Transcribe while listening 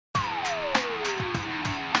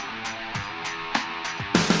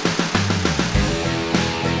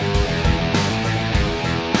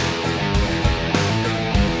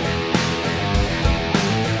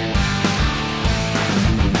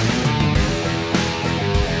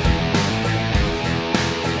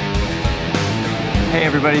Hey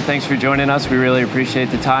everybody, thanks for joining us. We really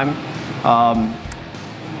appreciate the time. On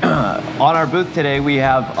our booth today, we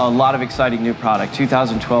have a lot of exciting new product.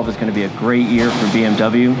 2012 is going to be a great year for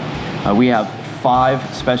BMW. We have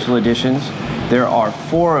 5 special editions. There are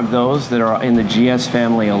 4 of those that are in the GS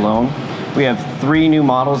family alone. We have 3 new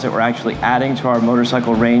models that we're actually adding to our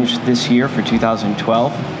motorcycle range this year for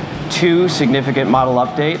 2012. 2 significant model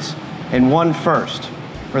updates, and 1 first.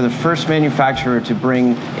 We're the first manufacturer to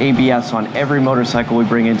bring ABS on every motorcycle we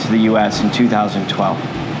bring into the US in 2012.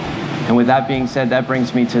 And with that being said, that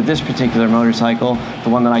brings me to this particular motorcycle, the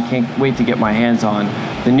one that I can't wait to get my hands on,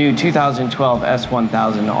 the new 2012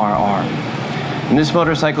 S1000RR. And this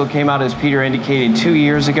motorcycle came out, as Peter indicated, 2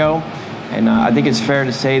 years ago, and I think it's fair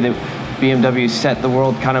to say that BMW set the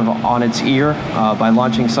world kind of on its ear by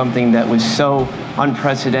launching something that was so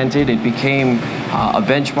unprecedented. It became a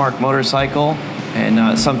benchmark motorcycle,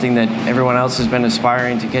 and something that everyone else has been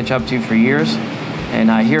aspiring to catch up to for years.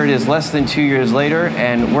 And here it is less than 2 years later,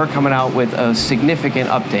 and we're coming out with a significant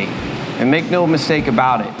update. And make no mistake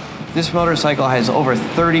about it, this motorcycle has over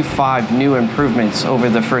 35 new improvements over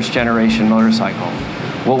the first generation motorcycle.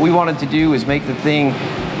 What we wanted to do is make the thing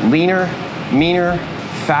leaner, meaner,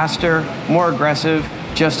 faster, more aggressive,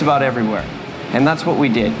 just about everywhere. And that's what we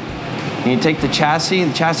did. And you take the chassis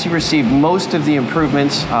received most of the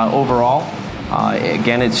improvements overall.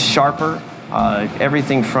 Again, it's sharper.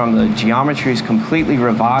 Everything from the geometry is completely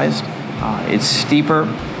revised. It's steeper.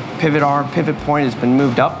 Pivot arm, pivot point has been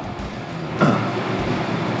moved up.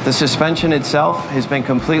 The suspension itself has been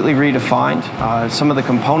completely redefined. Some of the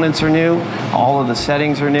components are new. All of the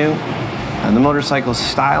settings are new. And the motorcycle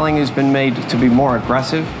styling has been made to be more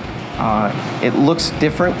aggressive. It looks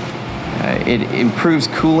different. It improves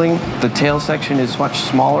cooling. The tail section is much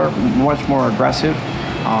smaller, much more aggressive.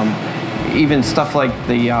 Even stuff like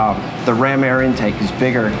the ram air intake is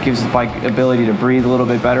bigger. It gives the bike ability to breathe a little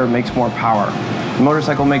bit better, makes more power. The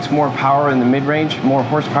motorcycle makes more power in the mid-range, more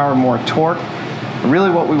horsepower, more torque. Really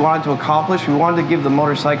what we wanted to accomplish, we wanted to give the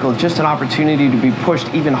motorcycle just an opportunity to be pushed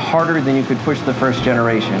even harder than you could push the first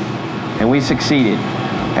generation. And we succeeded.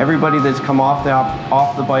 Everybody that's come off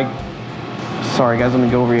the bike, sorry guys, let me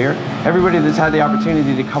go over here. Everybody that's had the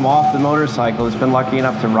opportunity to come off the motorcycle has been lucky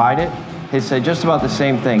enough to ride it. Has said just about the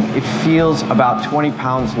same thing. It feels about 20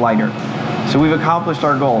 pounds lighter. So we've accomplished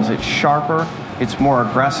our goals. It's sharper, it's more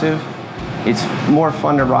aggressive, it's more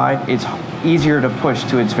fun to ride, it's easier to push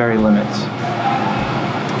to its very limits.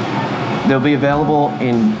 They'll be available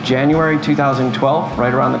in January 2012,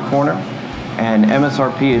 right around the corner, and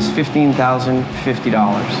MSRP is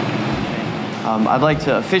 $15,050. I'd like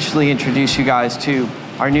to officially introduce you guys to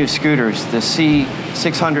our new scooters, the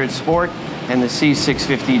C600 Sport and the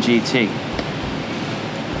C650 GT.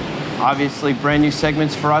 Obviously brand new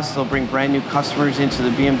segments for us. They'll bring brand new customers into the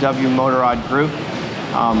BMW Motorrad group.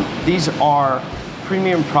 These are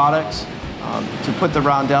premium products. To put the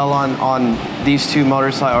roundel on these two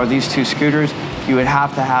motorcycles or these two scooters, you would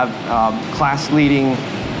have to have class leading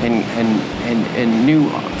and new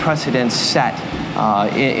precedents set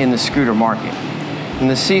in the scooter market. And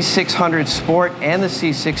the C600 Sport and the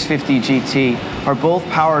C650 GT are both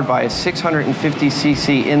powered by a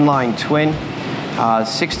 650cc inline twin,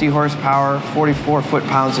 60 horsepower, 44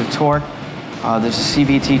 foot-pounds of torque. There's a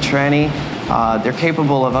CVT tranny. They're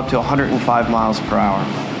capable of up to 105 miles per hour.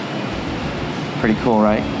 Pretty cool,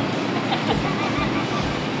 right?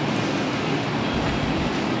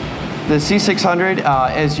 The C600,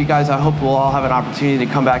 as you guys, I hope will all have an opportunity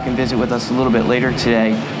to come back and visit with us a little bit later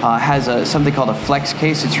today, has something called a flex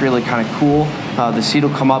case. It's really kind of cool. The seat will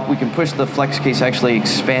come up. We can push the flex case, actually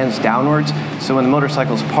expands downwards. So when the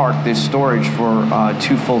motorcycle's parked, there's storage for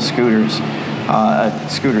 2 full scooters.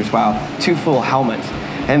 Wow, 2 full helmets.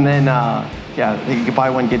 And then, yeah, you can buy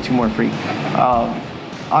one, get 2 more free.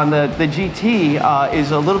 On the GT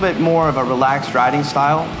is a little bit more of a relaxed riding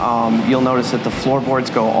style. You'll notice that the floorboards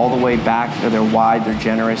go all the way back. They're wide, they're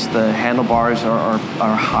generous. The handlebars are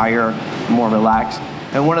higher, more relaxed.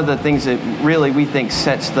 And one of the things that really we think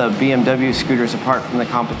sets the BMW scooters apart from the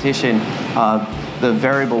competition, the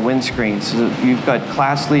variable windscreen. So you've got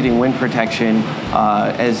class-leading wind protection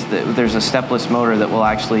there's a stepless motor that will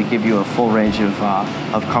actually give you a full range of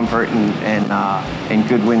comfort and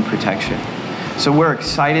good wind protection. So we're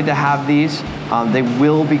excited to have these. They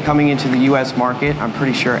will be coming into the US market. I'm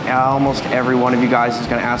pretty sure almost every one of you guys is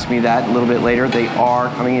going to ask me that a little bit later. They are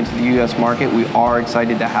coming into the US market. We are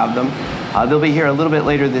excited to have them. They'll be here a little bit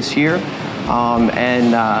later this year,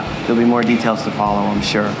 and there'll be more details to follow, I'm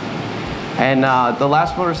sure. And the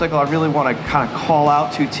last motorcycle I really want to kind of call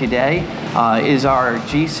out to today is our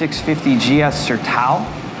G650 GS Sertal.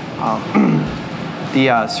 The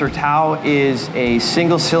Sertao is a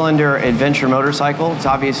single-cylinder adventure motorcycle. It's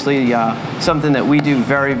obviously something that we do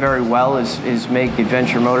very, very well is make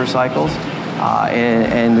adventure motorcycles.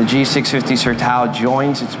 And the G650 Sertao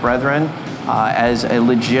joins its brethren as a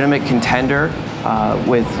legitimate contender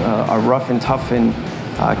with a rough and tough and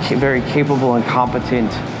very capable and competent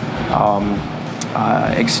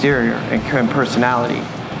exterior and personality.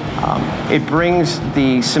 It brings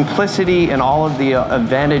the simplicity and all of the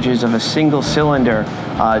advantages of a single cylinder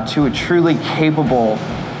to a truly capable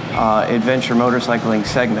adventure motorcycling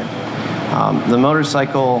segment. The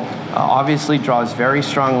motorcycle obviously draws very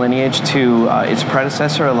strong lineage to its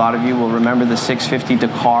predecessor. A lot of you will remember the 650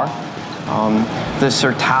 Dakar. The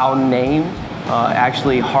Sertao name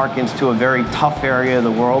actually harkens to a very tough area of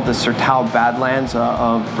the world. The Sertao Badlands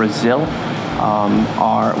of Brazil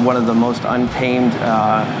are one of the most untamed,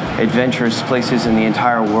 adventurous places in the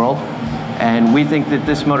entire world. And we think that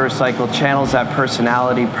this motorcycle channels that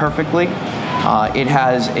personality perfectly. It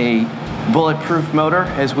has a bulletproof motor,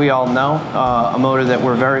 as we all know, a motor that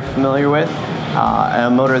we're very familiar with,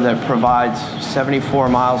 a motor that provides 74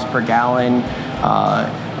 miles per gallon,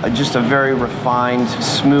 just a very refined,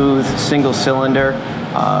 smooth, single cylinder,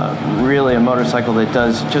 really a motorcycle that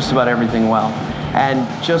does just about everything well. And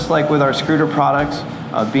just like with our scooter products,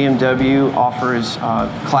 BMW offers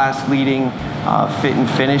class-leading fit and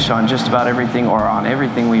finish on just about everything, or on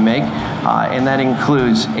everything we make, and that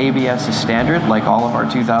includes ABS as standard, like all of our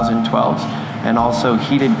 2012s, and also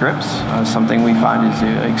heated grips, something we find is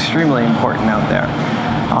extremely important out there.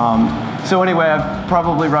 So anyway, I'm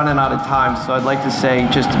probably running out of time, so I'd like to say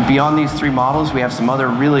just beyond these three models, we have some other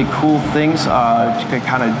really cool things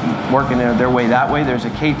kind of working their way that way. There's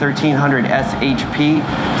a K1300 SHP.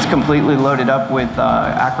 It's completely loaded up with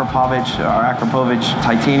Akrapovic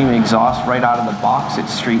titanium exhaust right out of the box.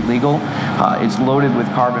 It's street legal. It's loaded with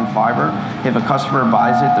carbon fiber. If a customer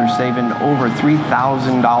buys it, they're saving over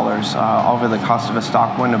 $3,000 over the cost of a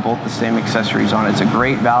stock one of both the same accessories on it. It's a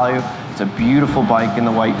great value. It's a beautiful bike in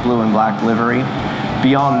the white, blue, and black livery.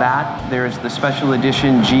 Beyond that, there's the special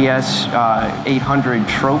edition GS 800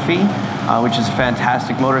 Trophy, which is a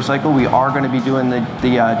fantastic motorcycle. We are going to be doing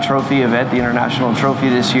the trophy event, the International Trophy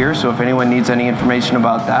this year, so if anyone needs any information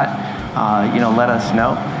about that, let us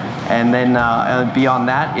know. And then beyond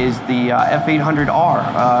that is the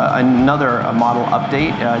F800R, another model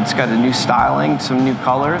update. It's got a new styling, some new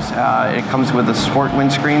colors. It comes with a sport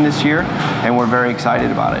windscreen this year, and we're very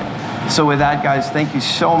excited about it. So with that, guys, thank you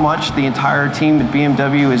so much. The entire team at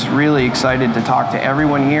BMW is really excited to talk to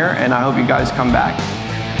everyone here, and I hope you guys come back.